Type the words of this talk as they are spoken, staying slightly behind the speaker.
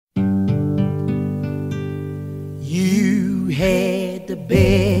had the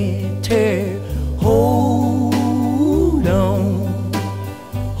better hold on.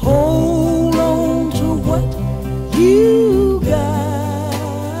 Hold on to what you got.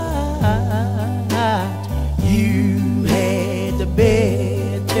 You had the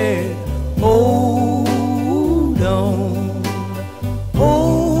better hold on.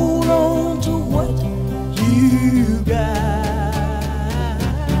 Hold on to what you got.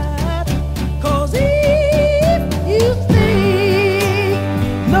 'Cause if you think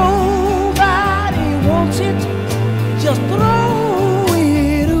nobody wants it, just throw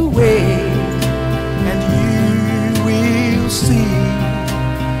it away, and you will see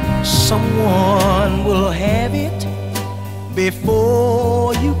someone will have it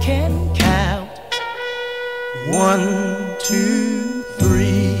before you can count. 1, 2,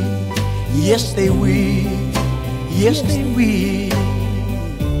 3. Yes, they will. Yes, they will.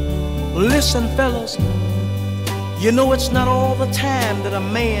 Listen, fellas, you know it's not all the time that a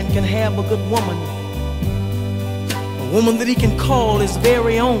man can have a good woman, a woman that he can call his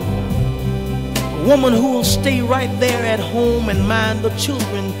very own, a woman who will stay right there at home and mind the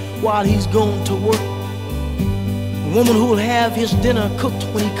children while he's gone to work, a woman who will have his dinner cooked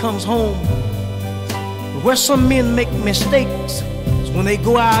when he comes home. Where some men make mistakes is when they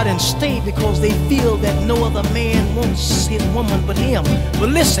go out and stay because they feel that no other man wants his woman but him. But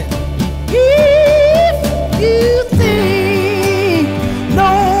listen, if you think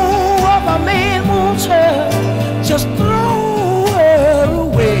no other man wants her, just throw her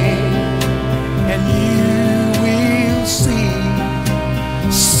away, and you will see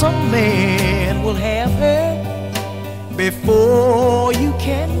some man will have her before you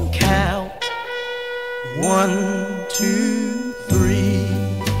can count. 1, 2, 3.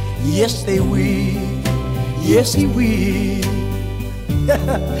 Yes, they will. Yes, he will.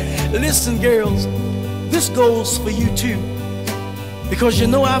 Listen, girls, this goes for you too, because you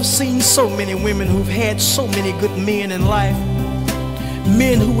know I've seen so many women who've had so many good men in life,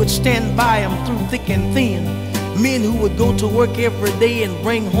 men who would stand by them through thick and thin, men who would go to work every day and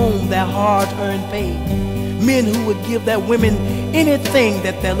bring home their hard-earned pay, men who would give their women anything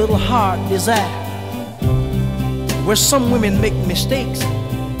that their little heart desired. Where some women make mistakes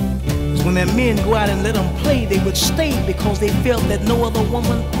is when their men go out and let them play, they would stay because they felt that no other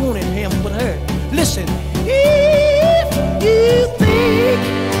woman wanted him but her. Listen, if you think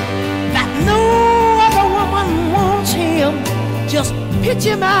that no other woman wants him, just pitch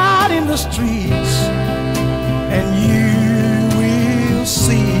him out in the streets, and you will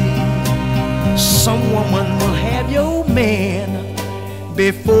see some woman will have your man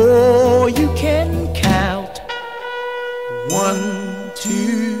before you can count. 1,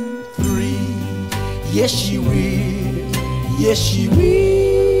 2, 3. Yes, she will. Yes, she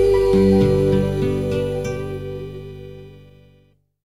will.